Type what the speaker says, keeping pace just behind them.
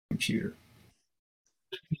computer.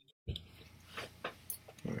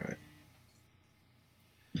 All right.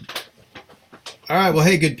 All right. Well,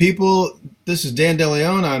 hey, good people. This is Dan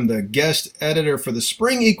DeLeon. I'm the guest editor for the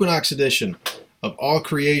Spring Equinox edition of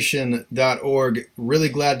allcreation.org. Really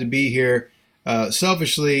glad to be here.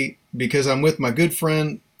 Selfishly, because I'm with my good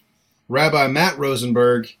friend, Rabbi Matt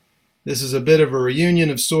Rosenberg. This is a bit of a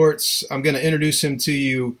reunion of sorts. I'm going to introduce him to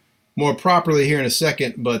you more properly here in a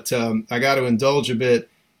second, but I got to indulge a bit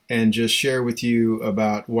and just share with you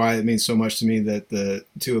about why it means so much to me that the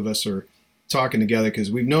two of us are talking together,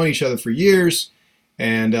 because we've known each other for years,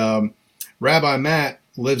 and Rabbi Matt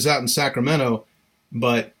lives out in Sacramento,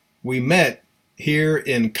 but we met here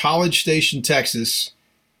in College Station, Texas,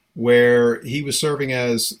 where he was serving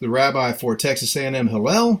as the rabbi for Texas A&M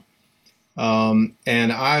Hillel,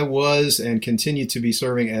 and I was and continue to be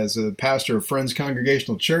serving as a pastor of Friends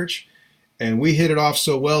Congregational Church, and we hit it off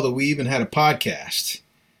so well that we even had a podcast.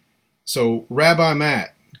 So, Rabbi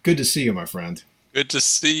Matt, good to see you, my friend. Good to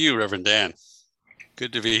see you, Reverend Dan.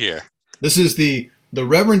 Good to be here. This is the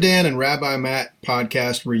Reverend Dan and Rabbi Matt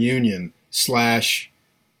podcast reunion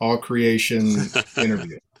 / all creation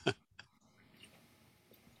interview.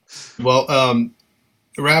 Well,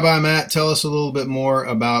 Rabbi Matt, tell us a little bit more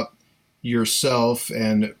about yourself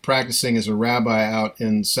and practicing as a rabbi out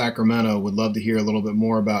in Sacramento. Would love to hear a little bit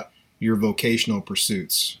more about your vocational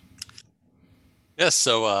pursuits. Yes,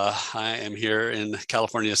 so I am here in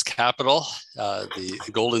California's capital,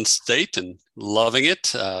 the Golden State, and loving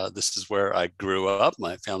it. This is where I grew up.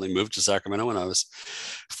 My family moved to Sacramento when I was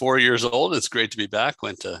 4 years old. It's great to be back.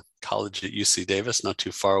 Went to college at UC Davis, not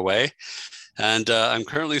too far away. And I'm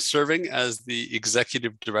currently serving as the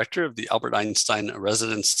executive director of the Albert Einstein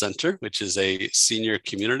Residence Center, which is a senior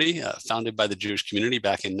community founded by the Jewish community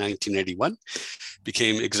back in 1981.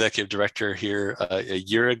 Became executive director here a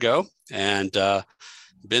year ago, and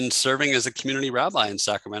been serving as a community rabbi in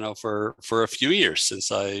Sacramento for a few years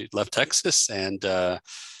since I left Texas, and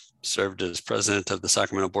served as president of the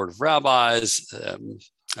Sacramento Board of Rabbis.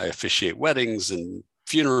 I officiate weddings and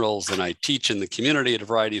funerals, and I teach in the community at a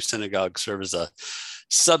variety of synagogues, serve as a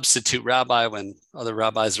substitute rabbi when other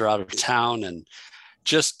rabbis are out of town, and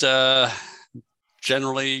just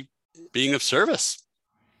generally being of service.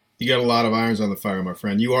 You got a lot of irons on the fire, my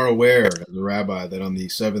friend. You are aware as a rabbi that on the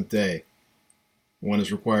seventh day, one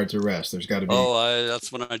is required to rest. There's got to be.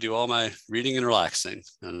 That's when I do all my reading and relaxing,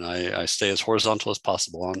 and I stay as horizontal as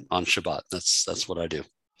possible on Shabbat. That's what I do.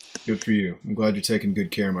 Good for you. I'm glad you're taking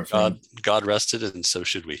good care, my friend. God rested, and so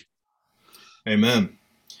should we. Amen.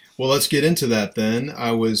 Well, let's get into that then.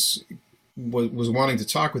 I was wanting to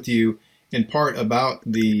talk with you in part about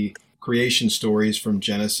the creation stories from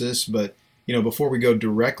Genesis, but before we go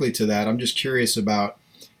directly to that, I'm just curious about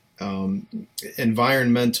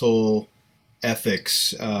environmental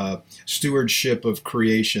ethics, stewardship of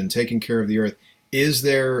creation, taking care of the earth. Is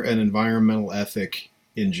there an environmental ethic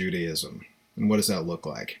in Judaism, and what does that look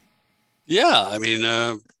like? Yeah, I mean,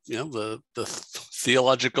 the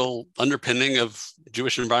theological underpinning of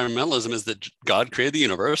Jewish environmentalism is that God created the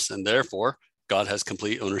universe, and therefore God has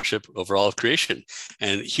complete ownership over all of creation,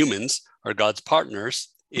 and humans are God's partners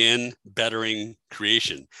in bettering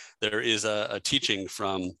creation. There is a teaching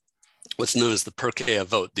from what's known as the Pirkei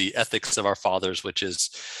Avot, the Ethics of Our Fathers, which is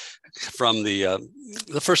from the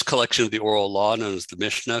first collection of the oral law known as the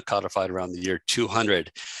Mishnah, codified around the year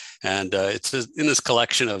 200. And it's in this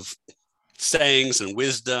collection of sayings and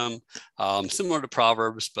wisdom, similar to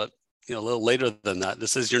Proverbs, but a little later than that.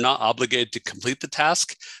 This says you're not obligated to complete the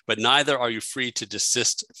task, but neither are you free to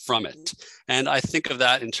desist from it. And I think of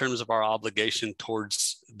that in terms of our obligation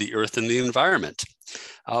towards the earth and the environment.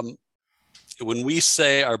 When we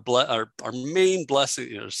say our main blessing,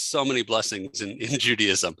 there's so many blessings in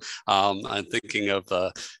Judaism. I'm thinking of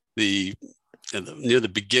near the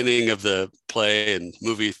beginning of the play and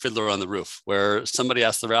movie Fiddler on the Roof, where somebody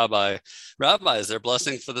asked the rabbi, is there a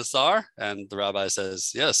blessing for the Tsar? And the rabbi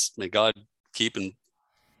says, yes, may God keep the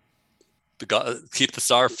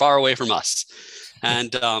Tsar far away from us.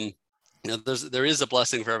 And there is a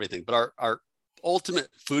blessing for everything, but our ultimate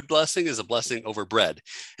food blessing is a blessing over bread.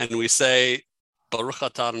 And we say,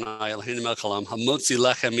 Blessed are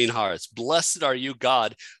you,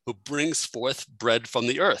 God, who brings forth bread from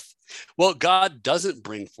the earth. Well, God doesn't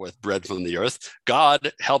bring forth bread from the earth.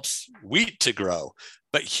 God helps wheat to grow,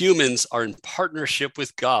 but humans are in partnership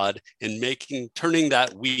with God in turning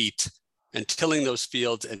that wheat and tilling those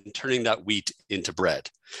fields and turning that wheat into bread.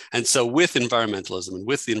 And so with environmentalism and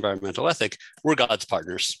with the environmental ethic, we're God's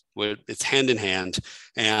partners. It's hand in hand.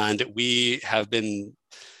 And we have been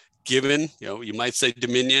given, you might say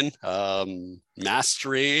dominion,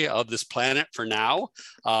 mastery of this planet for now,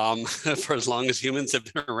 for as long as humans have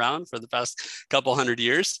been around for the past couple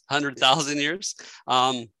 100,000 years.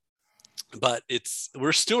 But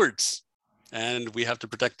we're stewards, and we have to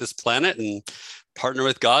protect this planet and partner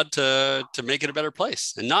with God to make it a better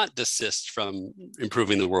place and not desist from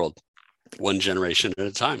improving the world one generation at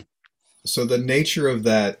a time. So the nature of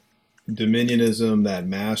that dominionism, that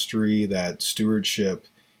mastery, that stewardship,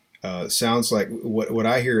 sounds like what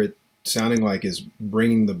I hear it sounding like is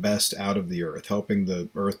bringing the best out of the earth, helping the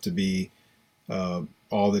earth to be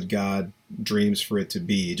all that God dreams for it to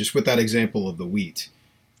be. Just with that example of the wheat.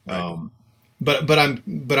 Right. But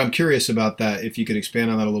I'm curious about that. If you could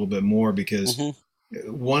expand on that a little bit more, because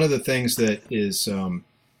one of the things that is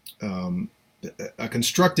a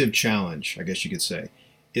constructive challenge, I guess you could say,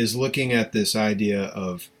 is looking at this idea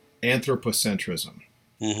of anthropocentrism,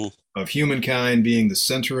 of humankind being the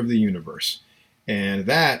center of the universe. And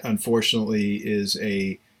that, unfortunately, is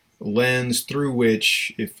a lens through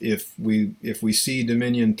which, if we see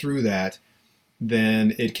dominion through that,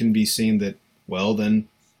 then it can be seen that, well, then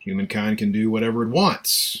humankind can do whatever it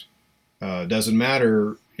wants. Doesn't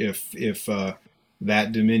matter if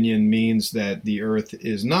that dominion means that the earth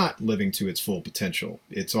is not living to its full potential.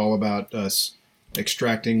 It's all about us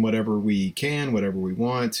extracting whatever we can, whatever we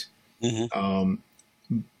want.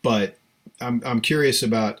 But I'm curious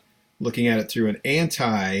about looking at it through an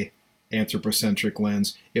anti-anthropocentric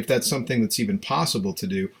lens, if that's something that's even possible to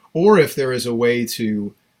do, or if there is a way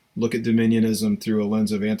to look at dominionism through a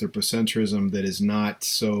lens of anthropocentrism that is not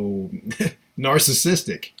so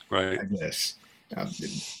narcissistic, right? I guess.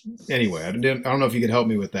 Anyway, I don't know if you could help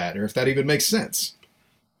me with that, or if that even makes sense.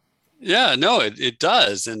 Yeah, no, it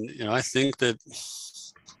does, and I think that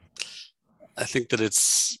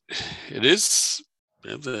it is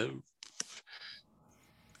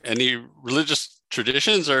any religious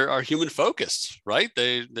traditions are human focused, right?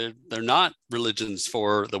 They're not religions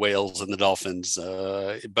for the whales and the dolphins,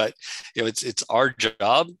 but it's our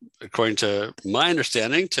job, according to my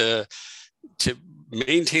understanding, to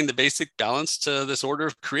maintain the basic balance to this order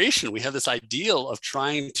of creation. We have this ideal of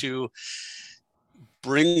trying to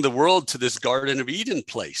bring the world to this Garden of Eden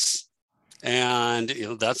place. And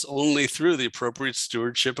that's only through the appropriate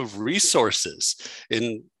stewardship of resources.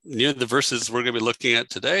 In the verses we're going to be looking at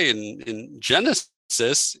today in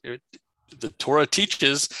Genesis, the Torah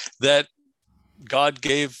teaches that God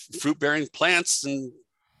gave fruit-bearing plants and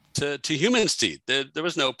to humans to eat. There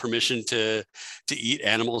was no permission to eat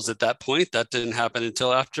animals at that point. That didn't happen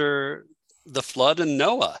until after the flood and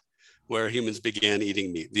Noah, where humans began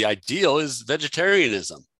eating meat. The ideal is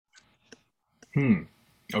vegetarianism.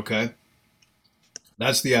 Okay.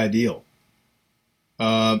 That's the ideal.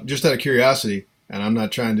 Just out of curiosity, and I'm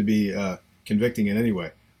not trying to be convicting in any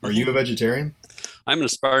way, are you a vegetarian? I'm an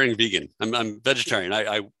aspiring vegan. I'm vegetarian.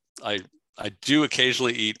 I do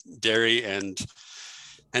occasionally eat dairy and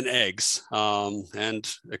eggs,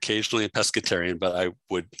 and occasionally a pescatarian, but I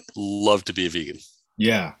would love to be a vegan.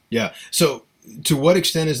 Yeah. So, to what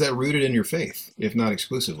extent is that rooted in your faith, if not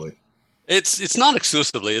exclusively? It's not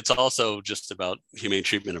exclusively. It's also just about humane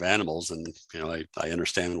treatment of animals, and I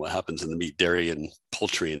understand what happens in the meat, dairy, and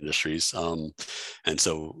poultry industries, and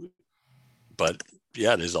so, but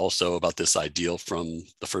yeah, it is also about this ideal from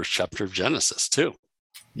the first chapter of Genesis too.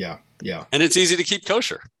 Yeah. And it's easy to keep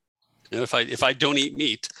kosher. If I don't eat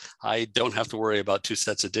meat, I don't have to worry about two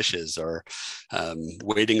sets of dishes or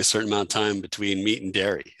waiting a certain amount of time between meat and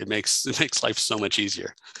dairy. It makes life so much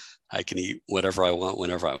easier. I can eat whatever I want,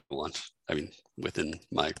 whenever I want. I mean, within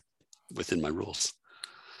my rules.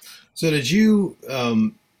 So did you,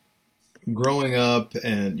 growing up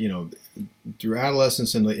and, through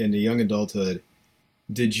adolescence and into young adulthood,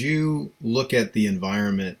 did you look at the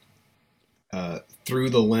environment through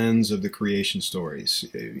the lens of the creation stories?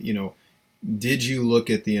 Did you look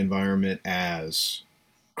at the environment as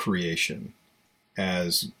creation,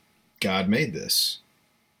 as God made this?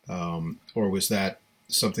 Or was that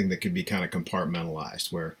something that could be kind of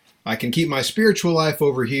compartmentalized, where I can keep my spiritual life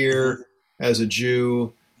over here as a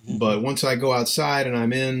Jew, but once I go outside and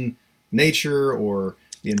I'm in nature or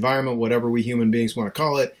the environment, whatever we human beings want to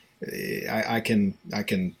call it, I can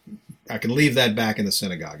leave that back in the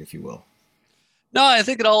synagogue, if you will. No, I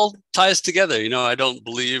think it all ties together. I don't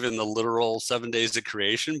believe in the literal 7 days of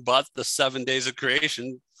creation, but the 7 days of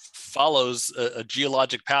creation follows a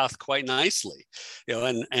geologic path quite nicely.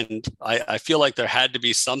 And I feel like there had to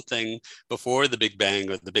be something before the Big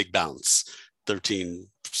Bang or the Big Bounce 13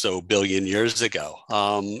 so billion years ago.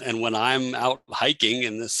 And when I'm out hiking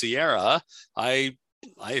in the Sierra, I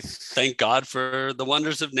I thank God for the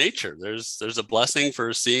wonders of nature. There's a blessing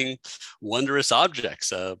for seeing wondrous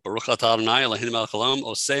objects. Baruch atah Adonai Eloheinu melech haolam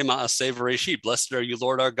oseh ma'aseh v'reshit. Blessed are you,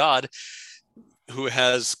 Lord our God, who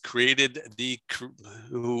has created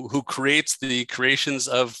who creates the creations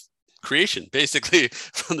of creation, basically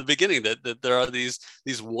from the beginning. That there are these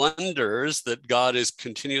wonders that God is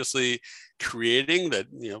continuously creating. That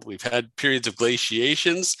we've had periods of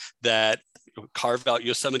glaciations that carved out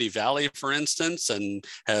Yosemite Valley, for instance, and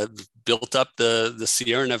have built up the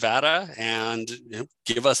Sierra Nevada, and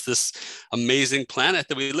give us this amazing planet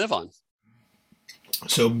that we live on.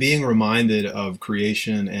 So being reminded of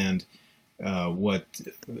creation and what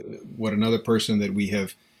another person that we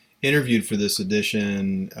have interviewed for this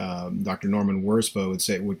edition, Dr. Norman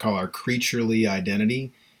Worsbo, would call our creaturely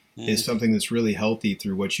identity, is something that's really healthy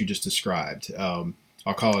through what you just described. I'll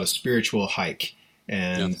call it a spiritual hike,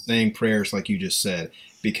 and saying prayers like you just said,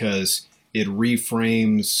 because it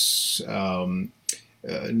reframes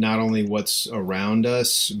not only what's around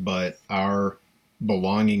us, but our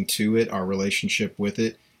belonging to it, our relationship with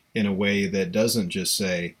it, in a way that doesn't just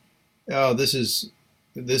say, "Oh, this is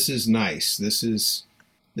nice. This is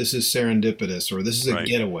serendipitous," or "This is a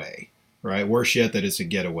getaway." Right? Worse yet, that it's a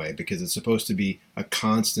getaway, because it's supposed to be a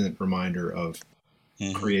constant reminder of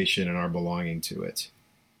creation and our belonging to it.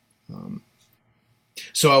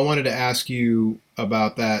 So I wanted to ask you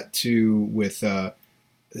about that too, with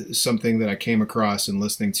something that I came across in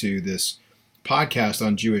listening to this podcast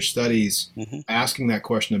on Jewish studies, asking that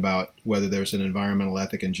question about whether there's an environmental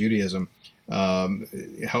ethic in Judaism.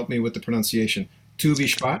 Help me with the pronunciation. Tu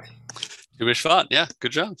B'Shvat? Tu B'Shvat, yeah,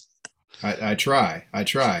 good job. I try.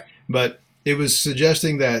 But it was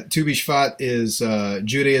suggesting that Tu B'Shvat is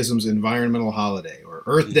Judaism's environmental holiday, or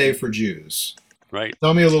Earth Day for Jews. Right.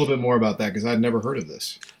 Tell me a little bit more about that, because I'd never heard of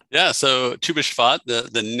this. Yeah, so Tu B'Shvat,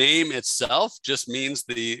 the name itself just means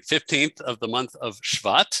the 15th of the month of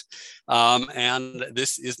Shvat, and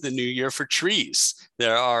this is the new year for trees.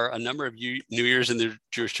 There are a number of New Years in the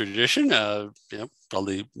Jewish tradition.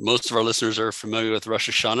 Probably most of our listeners are familiar with Rosh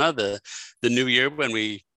Hashanah, the new year when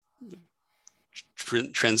we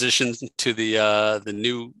transition to the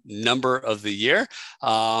new number of the year.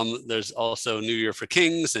 There's also New Year for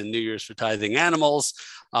Kings and New Year's for tithing animals,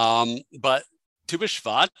 but Tu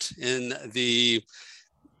B'Shvat in the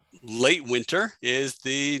late winter is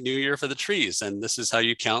the new year for the trees. And this is how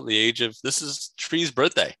you count the age of, this is trees'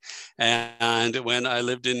 birthday. And when I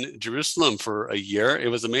lived in Jerusalem for a year, it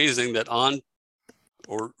was amazing that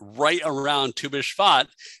right around Tu B'Shvat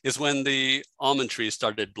is when the almond trees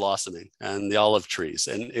started blossoming and the olive trees.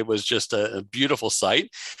 And it was just a beautiful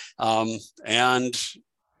sight. And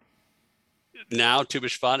now Tu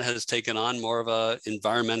B'Shvat has taken on more of an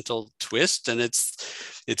environmental twist, and it's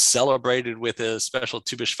celebrated with a special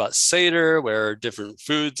Tu B'Shvat Seder, where different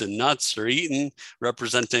foods and nuts are eaten,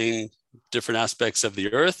 representing different aspects of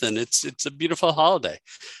the earth, and it's a beautiful holiday.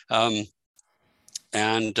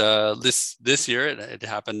 This year it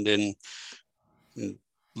happened in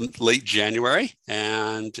late January,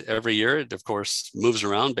 and every year it, of course, moves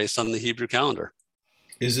around based on the Hebrew calendar.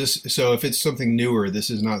 Is this, so if it's something newer,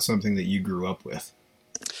 this is not something that you grew up with?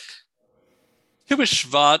 Tu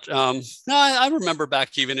B'Shvat, no, I remember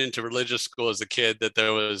back even into religious school as a kid that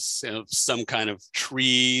there was some kind of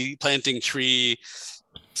planting tree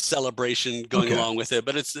celebration going along with it,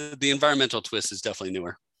 but it's the environmental twist is definitely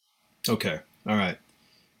newer. Okay. All right.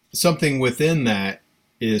 Something within that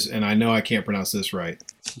is, and I know I can't pronounce this right,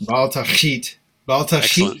 Baal Tashchit. Baal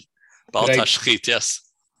Tashchit? Baal Tashchit, yes.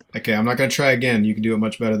 Okay, I'm not going to try again. You can do it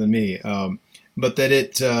much better than me. But that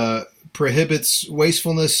it prohibits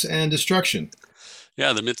wastefulness and destruction.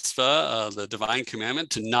 Yeah, the mitzvah, the divine commandment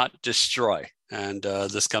to not destroy. And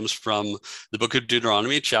this comes from the book of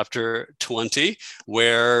Deuteronomy, chapter 20,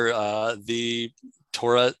 where the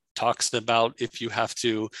Torah talks about if you have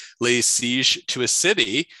to lay siege to a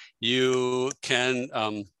city, you can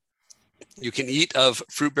eat of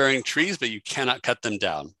fruit-bearing trees, but you cannot cut them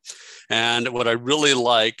down. And what I really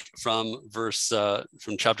like from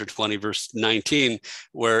chapter 20, verse 19,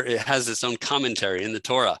 where it has its own commentary in the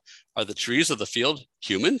Torah. Are the trees of the field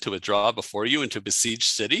human to withdraw before you and to besiege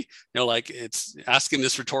city? Like it's asking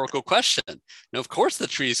this rhetorical question. Of course the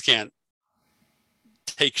trees can't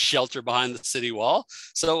take shelter behind the city wall.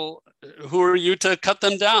 So who are you to cut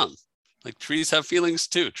them down? Like trees have feelings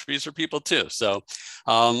too. Trees are people too. So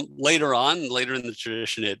later in the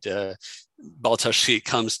tradition, Baal Tashchit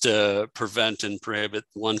comes to prevent and prohibit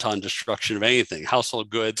wanton destruction of anything, household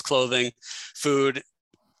goods, clothing, food,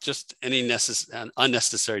 just any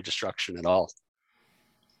unnecessary destruction at all.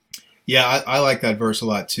 Yeah, I like that verse a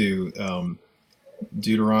lot too.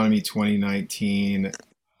 Deuteronomy 20:19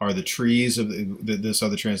 are the trees of this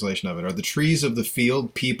other translation of it are the trees of the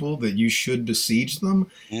field people that you should besiege them.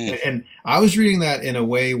 Mm. And I was reading that in a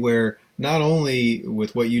way where not only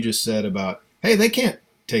with what you just said about, hey, they can't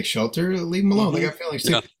take shelter, leave them alone, they got feelings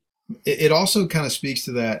too. Yeah. It also kind of speaks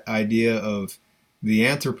to that idea of the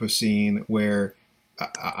Anthropocene, where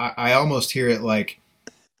I almost hear it like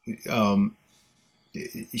um,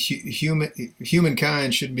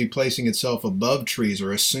 humankind shouldn't be placing itself above trees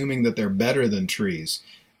or assuming that they're better than trees.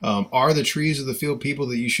 Are the trees of the field people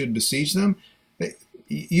that you should besiege them?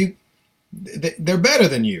 You, they're better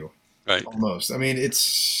than you, Right. almost. I mean,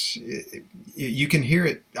 you can hear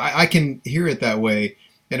it. I can hear it that way,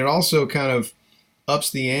 and it also kind of ups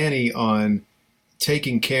the ante on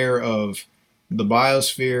taking care of the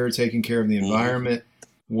biosphere, taking care of the environment.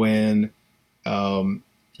 When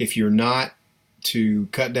if you're not to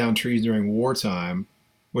cut down trees during wartime,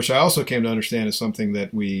 which I also came to understand is something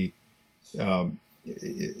that we um,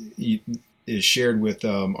 is shared with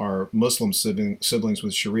our Muslim siblings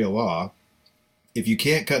with Sharia law. If you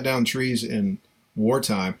can't cut down trees in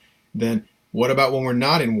wartime, then what about when we're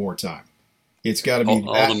not in wartime? It's got to be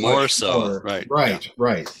all that the more much so. more. Right. Right, Yeah.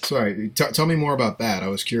 right. Sorry. Tell me more about that. I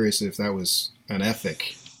was curious if that was an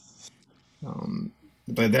ethic.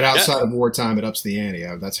 But that Yeah. outside of wartime, it ups the ante.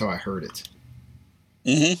 That's how I heard it.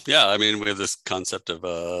 Yeah, I mean, we have this concept of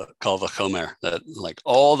kal vachomer, that like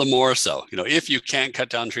all the more so, if you can't cut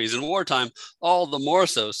down trees in wartime, all the more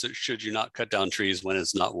so should you not cut down trees when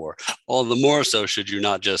it's not war. All the more so should you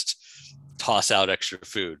not just toss out extra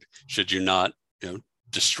food. Should you not,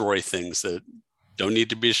 destroy things that don't need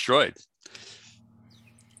to be destroyed.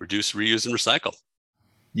 Reduce, reuse, and recycle.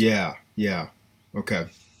 Yeah, yeah. Okay.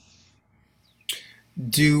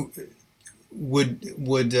 Do would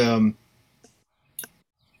would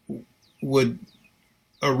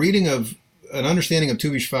a reading of an understanding of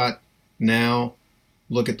Tu B'Shvat now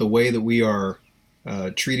look at the way that we are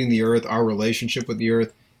treating the earth, our relationship with the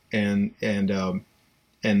earth, and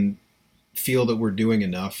feel that we're doing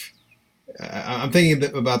enough? I'm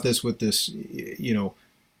thinking about this with this,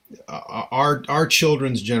 our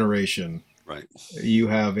children's generation. Right. You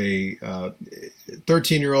have a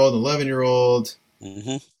 13-year-old, 11-year-old.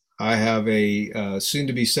 Mm-hmm. I have a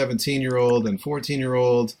soon-to-be 17-year-old and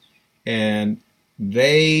 14-year-old, and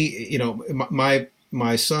they,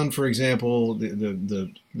 my son, for example,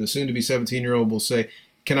 the soon-to-be 17-year-old will say,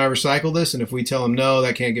 "Can I recycle this?" And if we tell him no,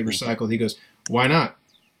 that can't get recycled, he goes, "Why not?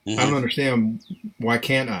 I don't understand. Why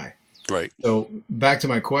can't I?" Right. So back to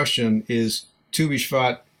my question: is Tu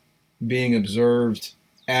B'Shvat being observed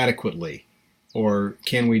adequately, or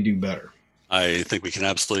can we do better? I think we can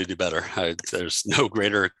absolutely do better. There's no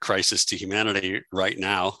greater crisis to humanity right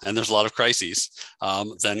now, and there's a lot of crises,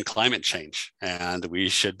 than climate change. And we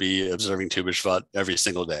should be observing Tu B'Shvat every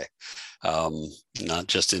single day, not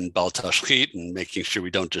just in Bal Tashchit and making sure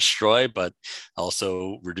we don't destroy, but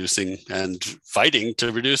also reducing and fighting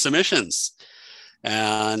to reduce emissions.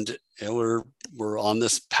 And we're on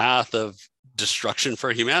this path of destruction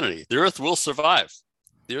for humanity. The Earth will survive.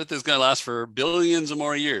 The Earth is going to last for billions of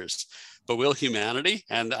more years. But will humanity?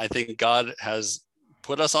 And I think God has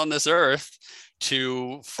put us on this earth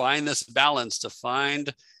to find this balance, to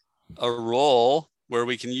find a role where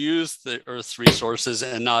we can use the Earth's resources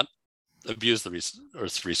and not abuse the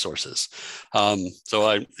Earth's resources. In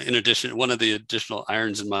addition, one of the additional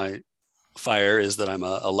irons in my fire is that I'm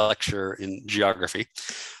a lecturer in geography.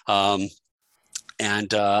 I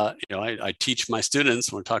teach my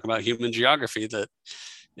students when we're talking about human geography that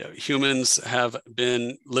humans have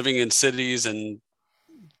been living in cities and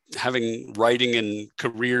having writing and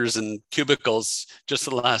careers and cubicles just for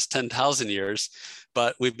the last 10,000 years,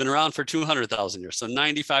 but we've been around for 200,000 years. So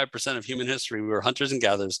 95% of human history, we were hunters and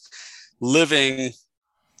gatherers living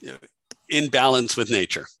in balance with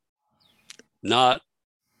nature, not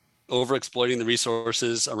overexploiting the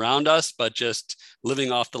resources around us, but just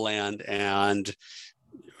living off the land and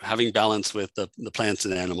having balance with the plants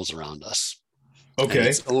and animals around us. Okay. And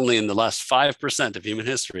it's only in the last 5% of human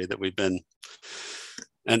history that we've been,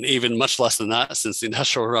 and even much less than that since the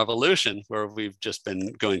Industrial Revolution, where we've just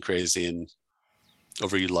been going crazy and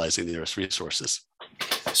overutilizing the Earth's resources.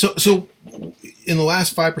 So in the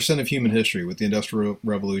last 5% of human history, with the Industrial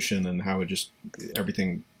Revolution and how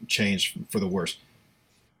everything changed for the worse,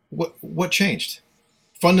 what changed?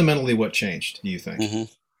 Fundamentally, what changed, do you think?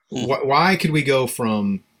 Why could we go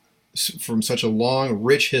from such a long,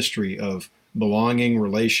 rich history of belonging,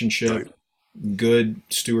 relationship, good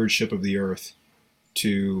stewardship of the earth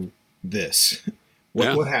to this?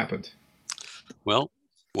 What happened? Well,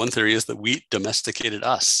 one theory is that wheat domesticated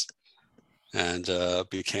us. and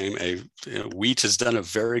became wheat has done a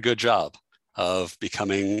very good job of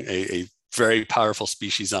becoming a very powerful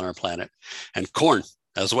species on our planet, and corn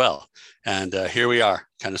as well. And here we are,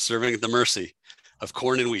 kind of serving at the mercy of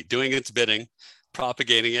corn and wheat, doing its bidding,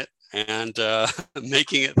 propagating it, and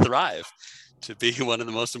making it thrive to be one of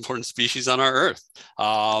the most important species on our earth.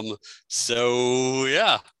 So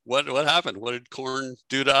yeah, what happened? What did corn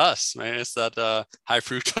do to us? Right? It's that high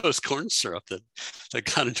fructose corn syrup that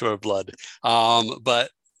got into our blood.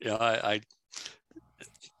 But I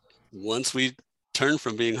once we turned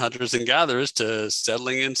from being hunters and gatherers to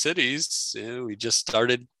settling in cities, we just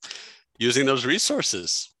started using those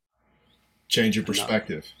resources. Change your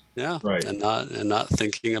perspective. Right. And not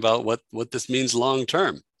thinking about what this means long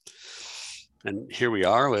term. And here we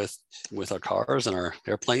are with our cars and our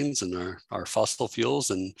airplanes and our fossil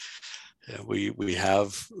fuels, and we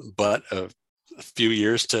have but a few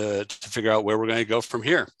years to figure out where we're going to go from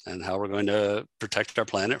here and how we're going to protect our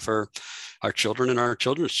planet for our children and our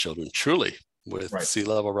children's children, truly, with sea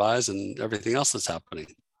level rise and everything else that's happening.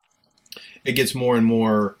 It gets more and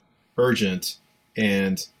more urgent,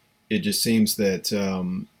 and it just seems that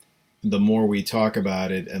the more we talk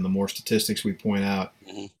about it and the more statistics we point out,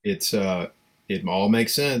 it all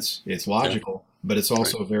makes sense. It's logical, but it's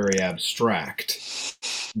also very abstract.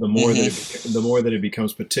 The more that it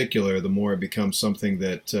becomes particular, the more it becomes something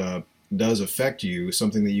that does affect you,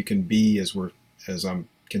 something that you can be, as I'm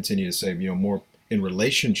continue to say, more in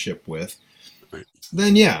relationship with.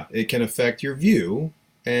 Then it can affect your view,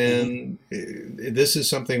 and this is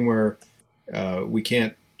something where we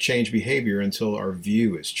can't change behavior until our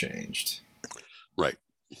view is changed. Right.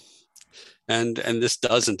 And this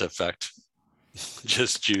doesn't affect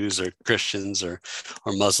just Jews or Christians or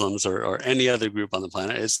Muslims or any other group on the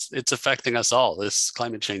planet. It's affecting us all. This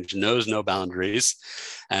climate change knows no boundaries,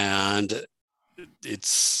 and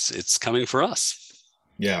it's coming for us.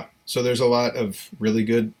 Yeah. So there's a lot of really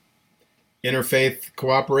good interfaith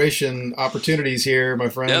cooperation opportunities here, my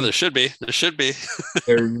friend. Yeah, there should be.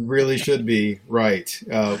 There really should be. Right.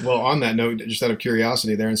 Well, on that note, just out of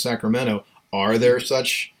curiosity, there in Sacramento, are there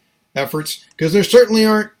such efforts? Because there certainly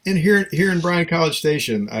aren't here in Bryan College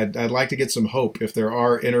Station. I'd like to get some hope if there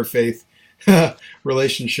are interfaith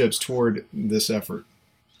relationships toward this effort.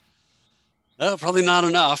 Probably not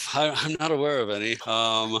enough. I'm not aware of any,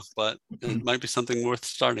 but it might be something worth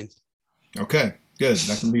starting. Okay, good.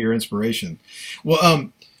 That can be your inspiration.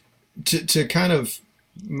 Well, to kind of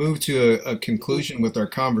move to a conclusion with our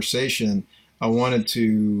conversation, I wanted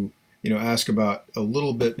to ask about a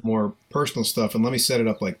little bit more personal stuff, and let me set it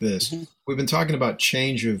up like this. Mm-hmm. We've been talking about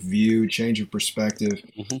change of view, change of perspective.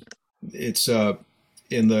 Mm-hmm. It's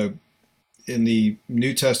in the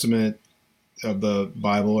New Testament of the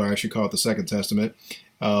Bible, or I should call it the Second Testament.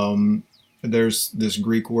 There's this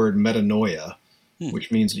Greek word metanoia,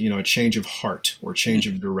 which means a change of heart or change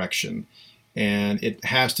of direction, and it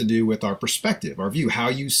has to do with our perspective, our view, how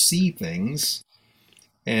you see things,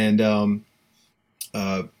 and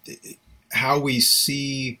how we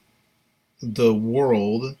see the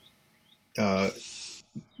world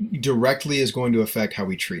directly is going to affect how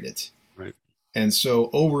we treat it. Right. And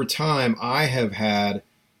so over time, I have had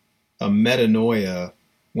a metanoia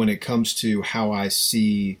when it comes to how I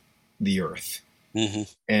see the earth. Mm-hmm.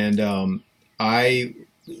 And I,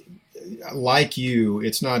 like you,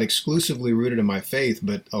 it's not exclusively rooted in my faith,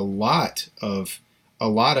 but a lot of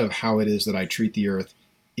how it is that I treat the earth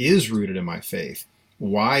is rooted in my faith.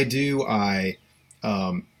 Why do I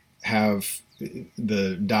have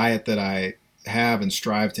the diet that I have and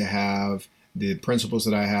strive to have, the principles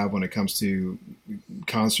that I have when it comes to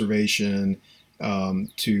conservation,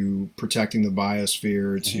 to protecting the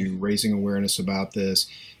biosphere, to raising awareness about this?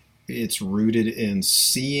 It's rooted in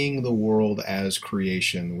seeing the world as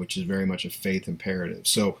creation, which is very much a faith imperative.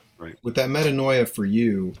 So with that metanoia for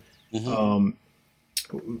you,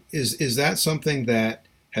 is that something that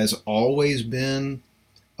has always been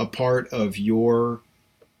a part of your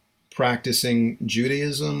practicing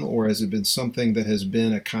Judaism, or has it been something that has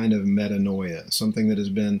been a kind of metanoia, something that has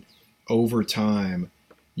been over time,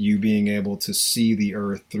 you being able to see the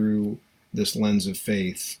earth through this lens of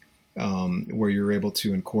faith, where you're able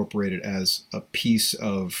to incorporate it as a piece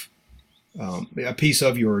of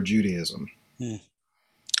your Judaism?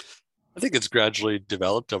 I think it's gradually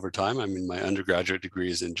developed over time. I mean, my undergraduate degree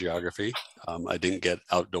is in geography. I didn't get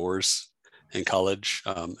outdoors in college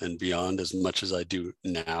and beyond as much as I do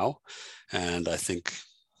now. And I think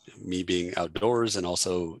me being outdoors and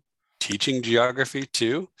also teaching geography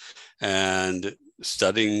too, and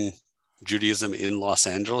studying Judaism in Los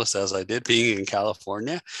Angeles as I did, being in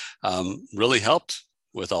California, really helped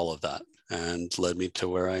with all of that. and led me to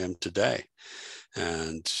where I am today.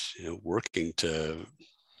 And working to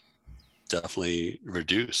definitely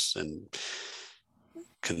reduce and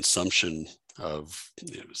consumption of,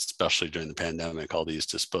 especially during the pandemic, all these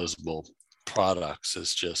disposable products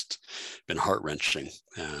has just been heart-wrenching.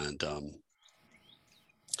 And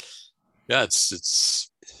yeah, it's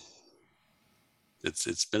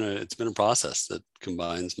been a process that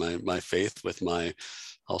combines my faith with my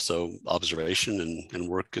also observation and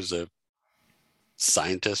work as a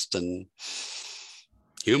scientist and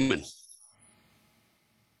human.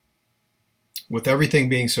 With everything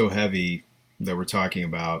being so heavy that we're talking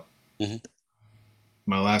about, Mm-hmm.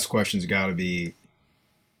 my last question's got to be,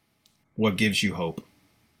 what gives you hope?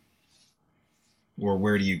 Or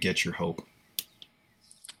where do you get your hope?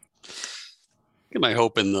 My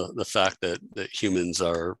hope in the fact that humans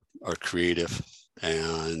are creative,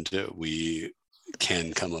 and we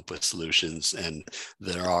can come up with solutions, and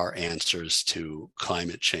there are answers to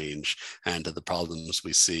climate change and to the problems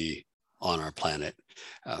we see on our planet.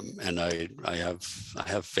 And I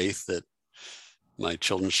have faith that my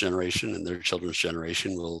children's generation and their children's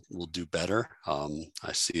generation will do better.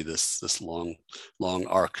 I see this long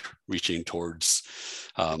arc reaching towards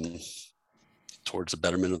the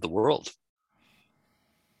betterment of the world.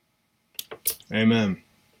 Amen.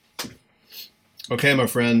 Okay, my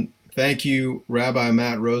friend. Thank you, Rabbi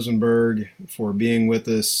Matt Rosenberg, for being with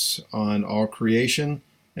us on All Creation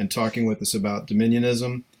and talking with us about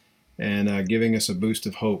Dominionism and giving us a boost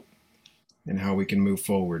of hope in how we can move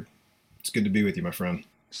forward. It's good to be with you, my friend.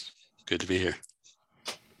 Good to be here.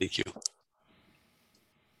 Thank you.